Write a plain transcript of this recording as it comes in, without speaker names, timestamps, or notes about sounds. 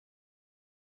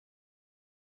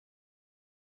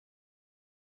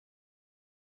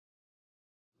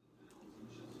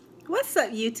What's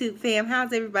up, YouTube fam?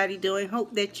 How's everybody doing?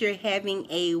 Hope that you're having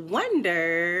a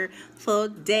wonderful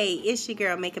day. It's your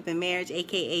girl, Makeup and Marriage,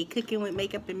 aka Cooking with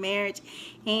Makeup and Marriage,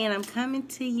 and I'm coming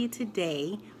to you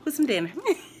today with some dinner.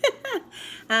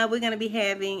 We're going to be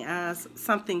having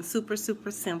something super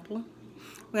simple.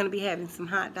 We're going to be having some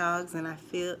hot dogs, and I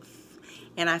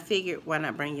figured why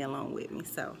not bring you along with me.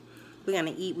 So we're going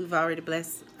to eat. We've already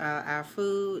blessed our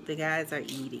food. The guys are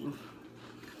eating.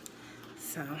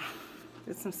 So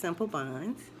just some simple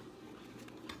buns.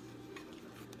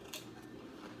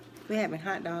 We're having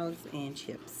hot dogs and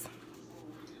chips.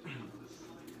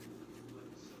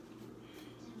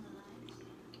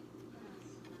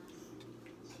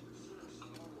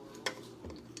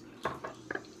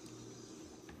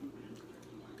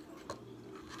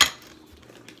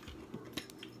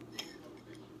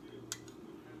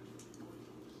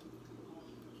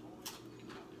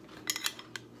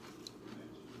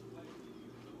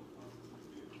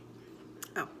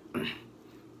 Oh,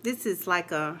 this is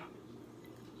like a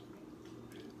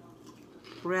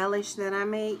relish that I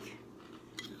make.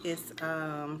 It's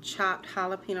chopped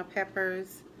jalapeno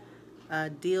peppers,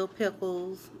 dill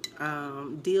pickles,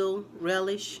 dill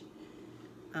relish,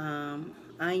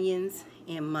 onions,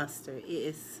 and mustard. It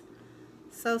is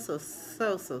so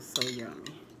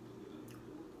yummy.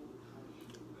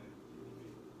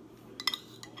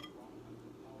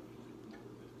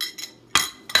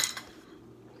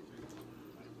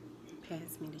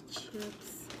 Pass me the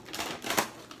chips.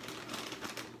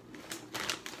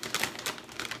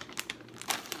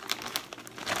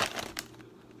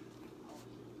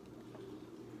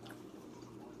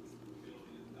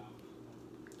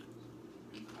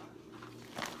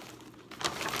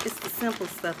 It's the simple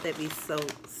stuff that be so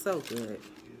good.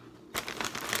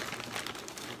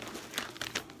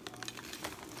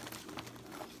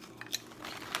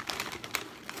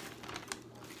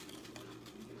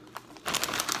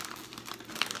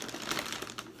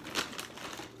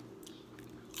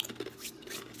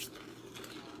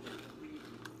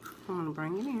 I'm gonna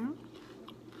bring it in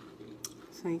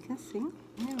so you can see.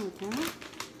 There we go.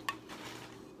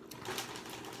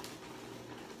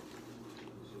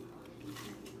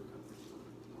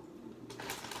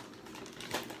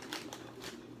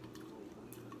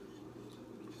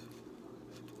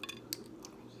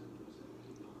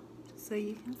 So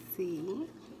you can see.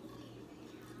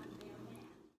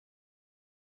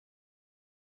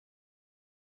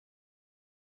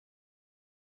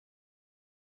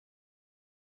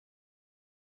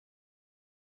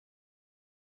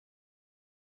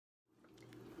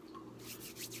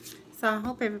 So I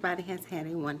hope everybody has had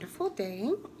a wonderful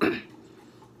day.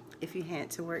 If you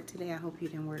had to work today, I hope you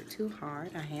didn't work too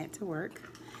hard. I had to work,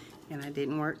 and I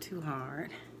didn't work too hard.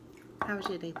 How was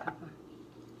your day, Papa?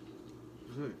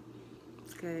 Good.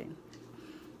 It's good.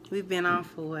 We've been off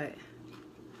for what?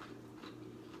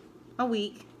 A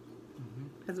week.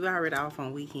 Because we're already off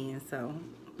on weekends, so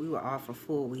we were off a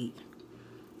full week.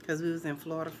 Because we was in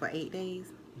Florida for 8 days.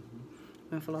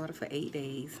 In Florida for 8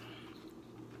 days.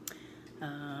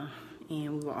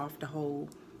 And we were off the whole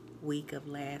week of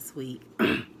last week.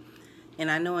 And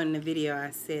I know in the video I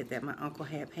said that my uncle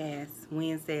had passed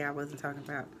Wednesday. I wasn't talking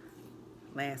about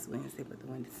last Wednesday, but the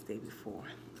Wednesday before.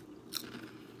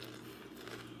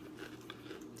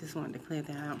 Just wanted to clear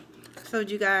that out. So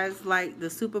did you guys like the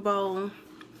Super Bowl?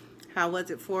 How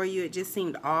was it for you? It just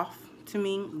seemed off to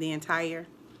me. The entire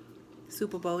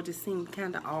Super Bowl just seemed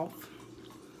kind of off.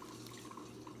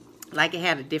 Like it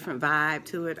had a different vibe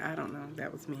to it. I don't know.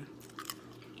 That was me.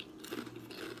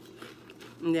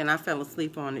 And then I fell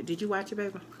asleep on it. Did you watch it,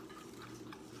 baby?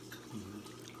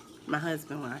 My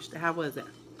husband watched it. How was it?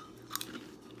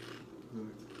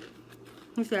 Good.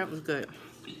 He said it was good.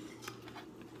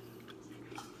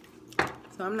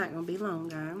 So I'm not going to be long,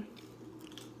 guys.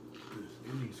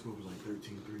 The ending score was like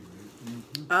 13-3,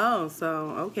 right? Oh,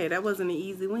 so, okay. That wasn't an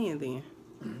easy win then.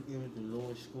 It was the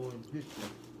lowest score in history.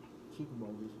 Super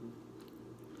Bowl history.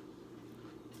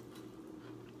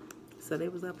 So they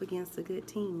was up against a good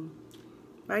team.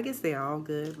 But I guess they're all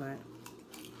good, but...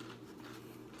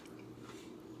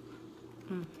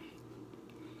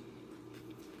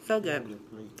 So good.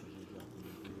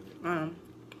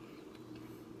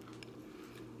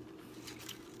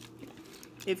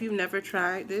 If you've never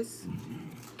tried this,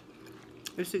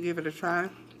 you should give it a try.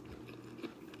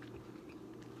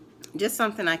 Just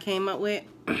something I came up with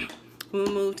when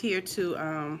we moved here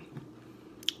to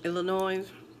Illinois.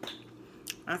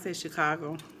 I say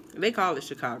Chicago. They call it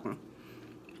Chicago.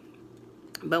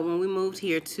 But when we moved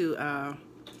here to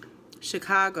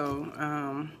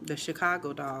Chicago, the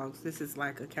Chicago dogs, this is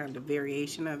like a kind of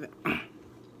variation of it.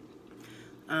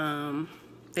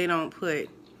 They don't put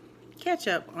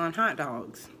ketchup on hot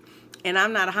dogs. And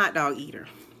I'm not a hot dog eater.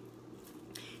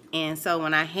 And so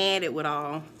when I had it with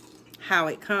all how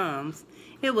it comes,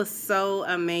 it was so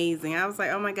amazing. I was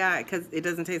like, oh my God, because it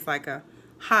doesn't taste like a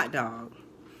hot dog.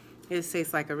 It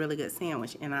tastes like a really good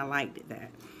sandwich, and I liked it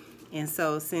that. And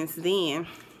so since then,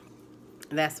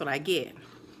 that's what I get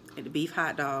at the beef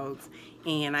hot dogs.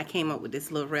 And I came up with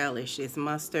this little relish. It's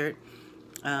mustard,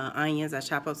 onions. I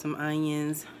chop up some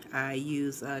onions. I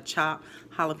use chopped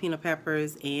jalapeno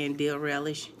peppers and dill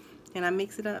relish, and I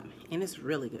mix it up, and it's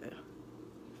really good.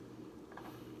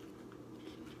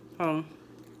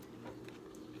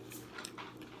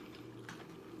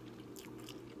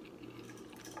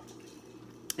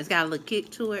 It's got a little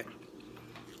kick to it.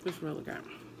 It's really good.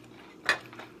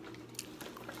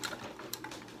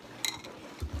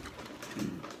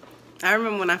 I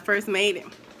remember when I first made it,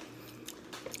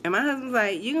 and my husband was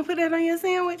like, you can put that on your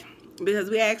sandwich? Because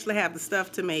we actually have the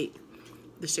stuff to make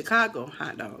the Chicago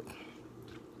hot dog.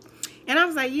 And I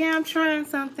was like, yeah, I'm trying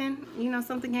something. You know,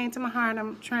 something came to my heart.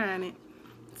 I'm trying it.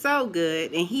 So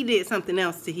good. And he did something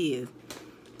else to his.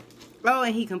 Oh,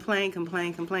 and he complained. And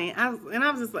I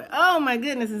was just like, oh my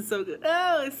goodness, it's so good.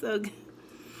 Oh, it's so good.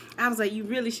 I was like, you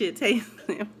really should taste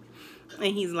him.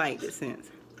 And he's liked it since.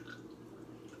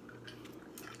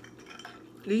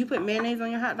 Do you put mayonnaise on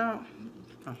your hot dog?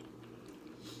 Oh.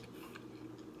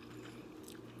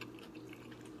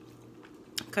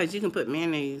 Because you can put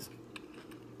mayonnaise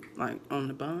like on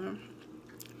the bun.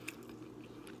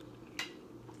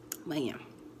 But yeah.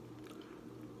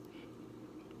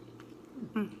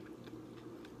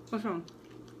 What's wrong?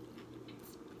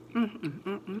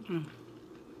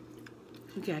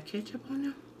 You got ketchup on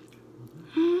there?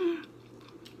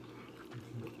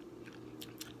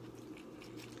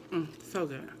 So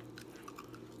good.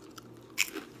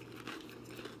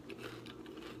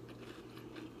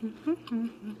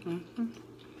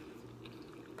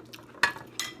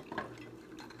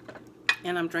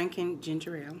 And I'm drinking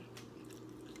ginger ale.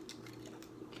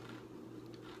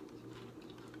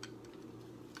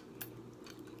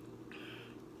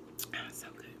 So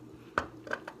good.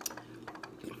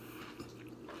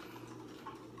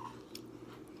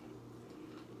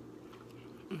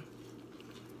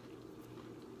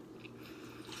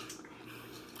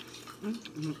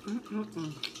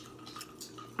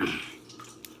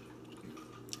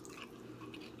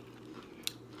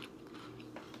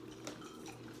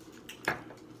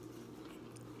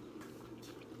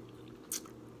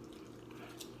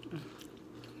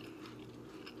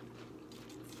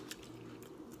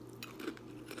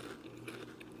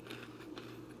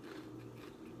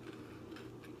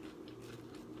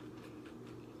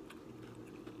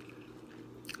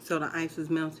 So the ice is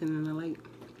melting in the lake.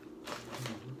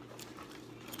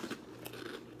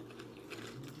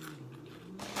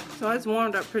 So it's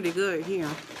warmed up pretty good here.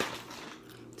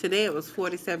 Today it was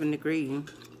 47 degrees.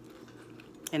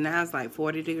 And now it's like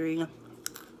 40 degrees.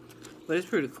 But it's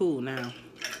pretty cool now.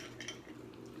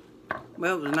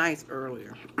 Well, it was nice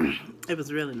earlier. It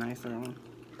was really nice earlier.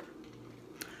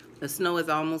 The snow is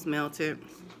almost melted.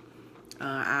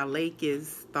 Our lake is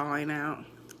thawing out.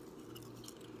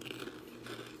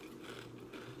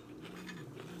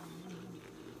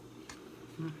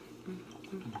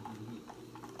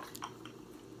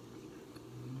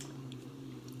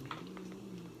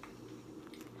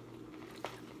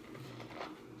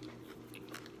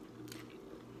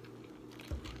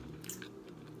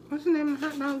 What's the name of the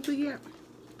hot dogs we get?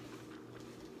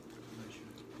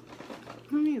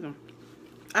 Me neither.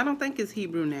 I don't think it's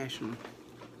Hebrew National.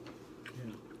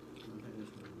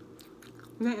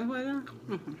 Yeah, I think that's what it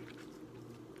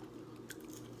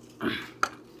is.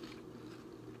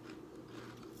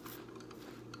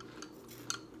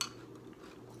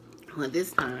 Well,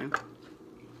 this time,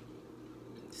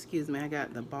 excuse me, I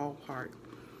got the ballpark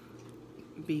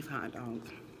beef hot dog.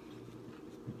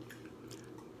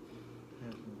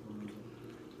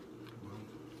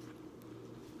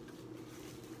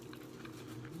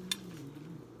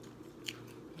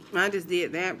 I just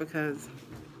did that because,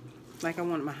 like, I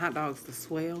wanted my hot dogs to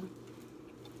swell,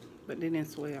 but they didn't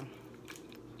swell.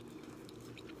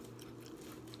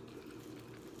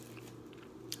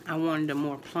 I wanted a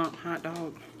more plump hot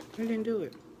dog. They didn't do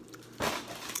it.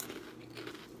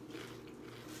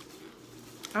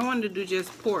 I wanted to do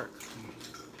just pork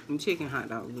and chicken hot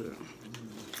dog good.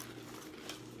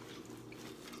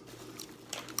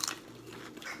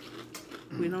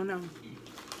 We don't know.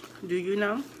 Do you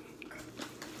know?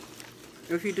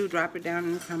 If you do, drop it down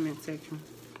in the comment section.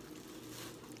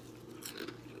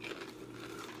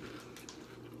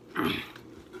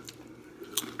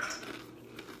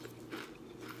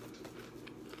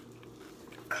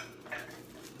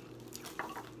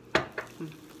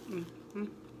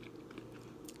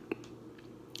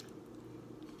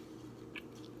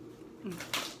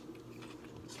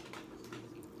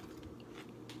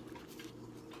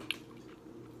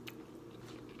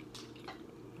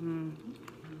 Mm.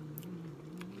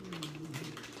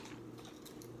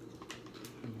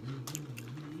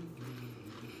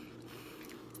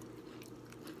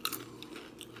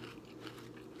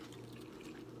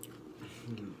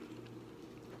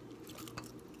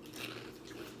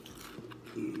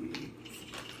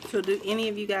 So do any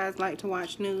of you guys like to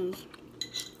watch news?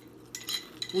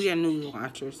 We are news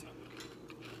watchers.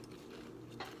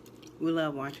 We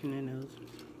love watching the news.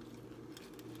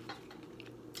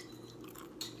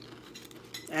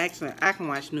 Actually, I can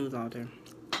watch news all day.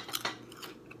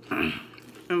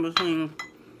 In between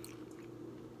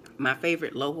my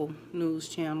favorite local news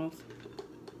channels.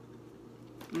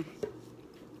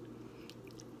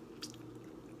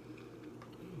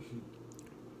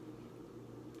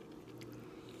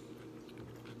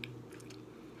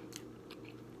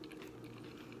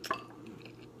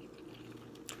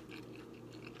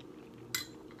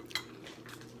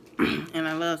 And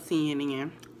I love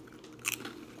CNN.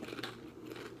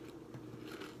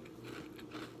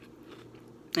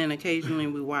 And occasionally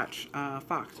we watch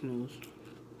Fox News.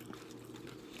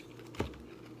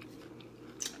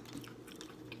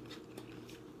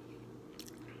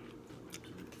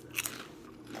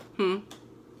 Hmm?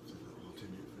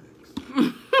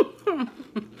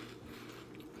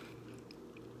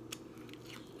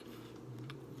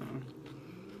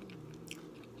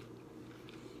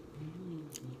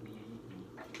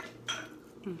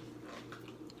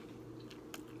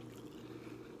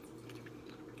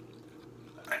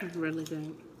 It's really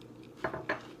good.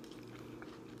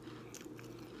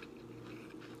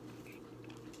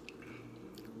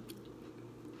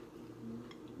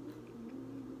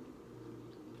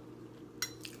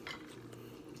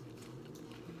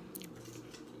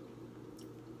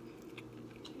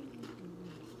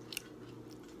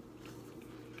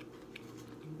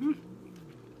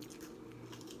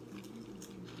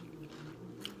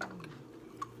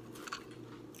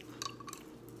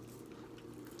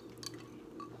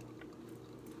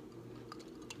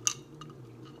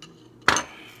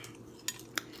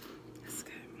 That's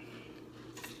good.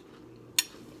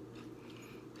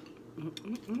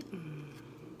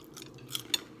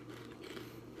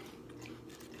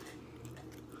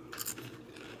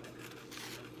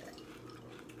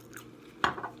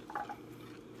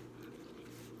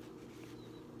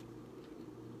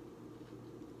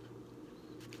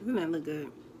 Doesn't that look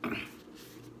good?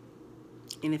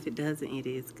 And if it doesn't, it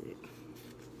is good.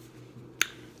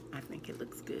 I think it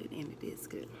looks good and it is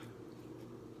good.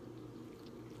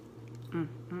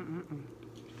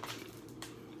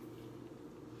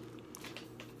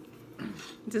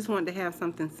 Just wanted to have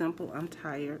something simple. I'm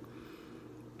tired.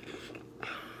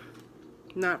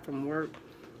 Not from work,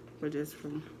 but just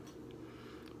from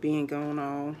being gone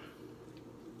all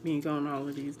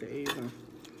of these days. I'm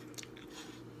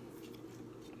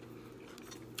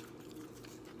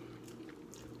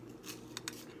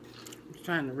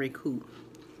trying to recoup.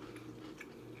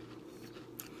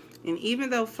 And even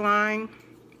though flying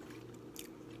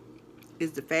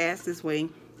is the fastest way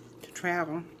to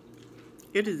travel,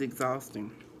 it is exhausting.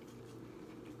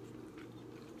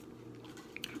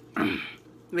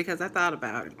 Because I thought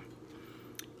about it.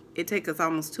 It takes us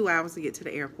almost 2 hours to get to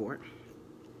the airport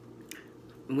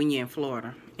when you're in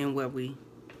Florida, and where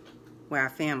our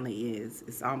family is.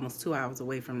 It's almost 2 hours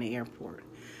away from the airport.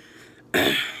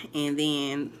 And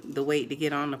then the wait to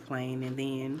get on the plane, and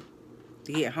then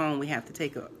to get home we have to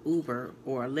take an Uber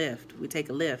or a Lyft. We take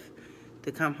a Lyft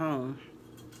to come home.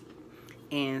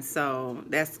 And so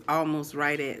that's almost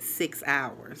right at 6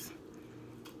 hours.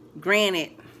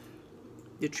 Granted,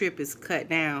 the trip is cut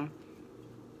down.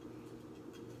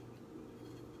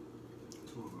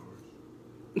 12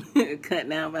 hours. Cut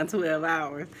down by 12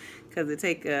 hours. Because it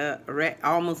takes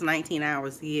almost 19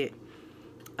 hours to get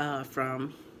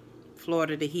from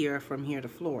Florida to here, from here to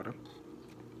Florida.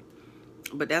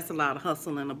 But that's a lot of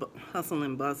hustle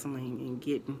and bustling and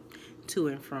getting to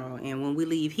and from. And when we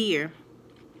leave here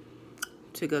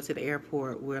to go to the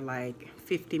airport, we're like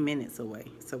 50 minutes away.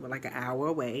 So we're like an hour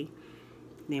away.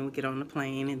 Then we get on the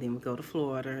plane, and then we go to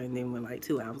Florida, and then we're like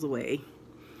 2 hours away.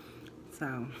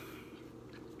 So,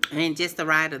 and just the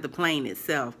ride of the plane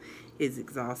itself is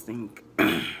exhausting.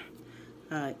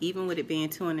 Even with it being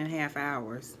 2.5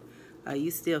 hours,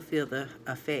 you still feel the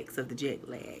effects of the jet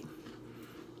lag.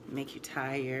 Make you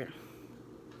tired,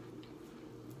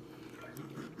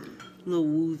 a little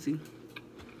woozy.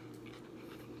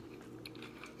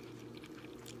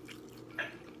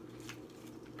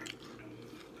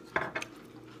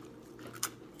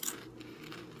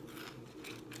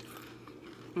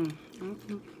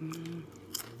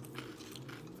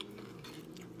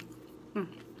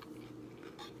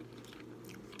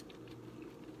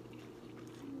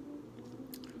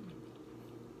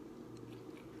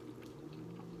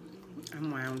 I'm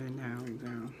winding down, you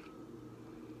know.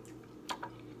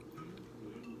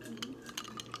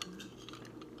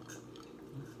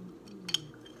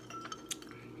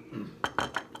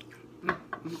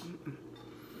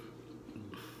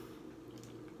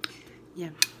 Yeah,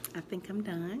 I think I'm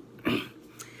done.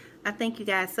 I thank you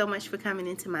guys so much for coming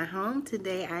into my home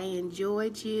today. I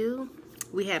enjoyed you.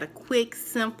 We had a quick,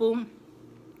 simple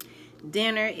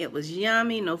dinner. It was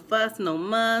yummy, no fuss, no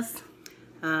muss.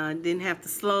 Didn't have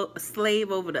to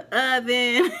slave over the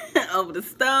oven, over the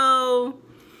stove.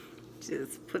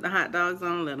 Just put the hot dogs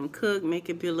on, let them cook, make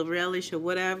it be a little relish or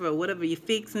whatever your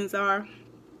fixings are,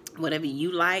 whatever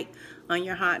you like on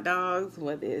your hot dogs,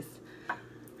 whether it's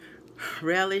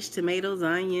relish, tomatoes,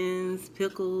 onions,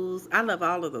 pickles. I love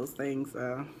all of those things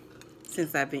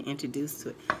since I've been introduced to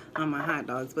it on my hot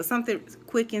dogs. But something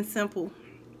quick and simple,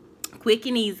 quick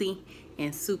and easy,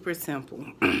 and super simple.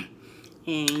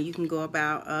 And you can go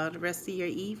about the rest of your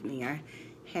evening. I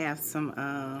have some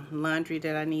laundry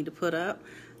that I need to put up.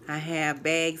 I have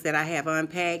bags that I have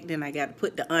unpacked, and I got to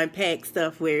put the unpacked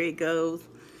stuff where it goes.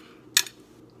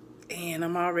 And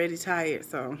I'm already tired,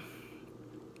 so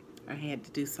I had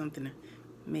to do something to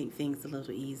make things a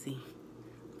little easy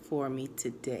for me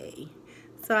today.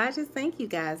 So I just thank you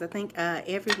guys. I thank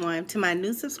everyone. To my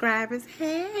new subscribers,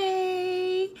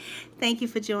 hey! Thank you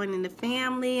for joining the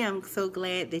family. I'm so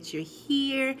glad that you're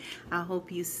here. I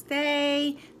hope you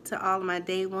stay. To all of my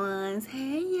day ones,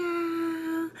 hey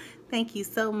y'all. Thank you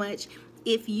so much.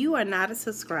 If you are not a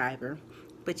subscriber,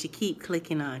 but you keep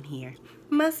clicking on here,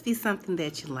 must be something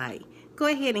that you like. Go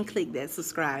ahead and click that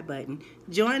subscribe button.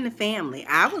 Join the family.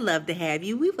 I would love to have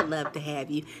you. We would love to have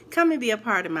you. Come and be a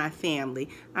part of my family.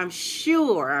 I'm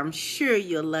sure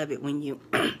you'll love it when you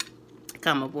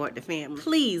come aboard the family.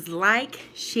 Please like,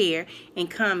 share, and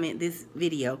comment this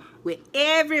video with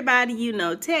everybody you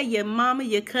know. Tell your mama,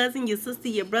 your cousin, your sister,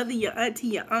 your brother, your auntie,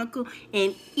 your uncle,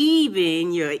 and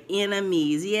even your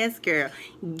enemies. Yes, girl.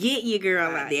 Get your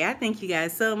girl out there. I thank you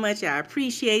guys so much. I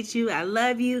appreciate you. I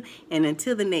love you. And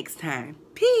until the next time,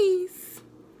 peace.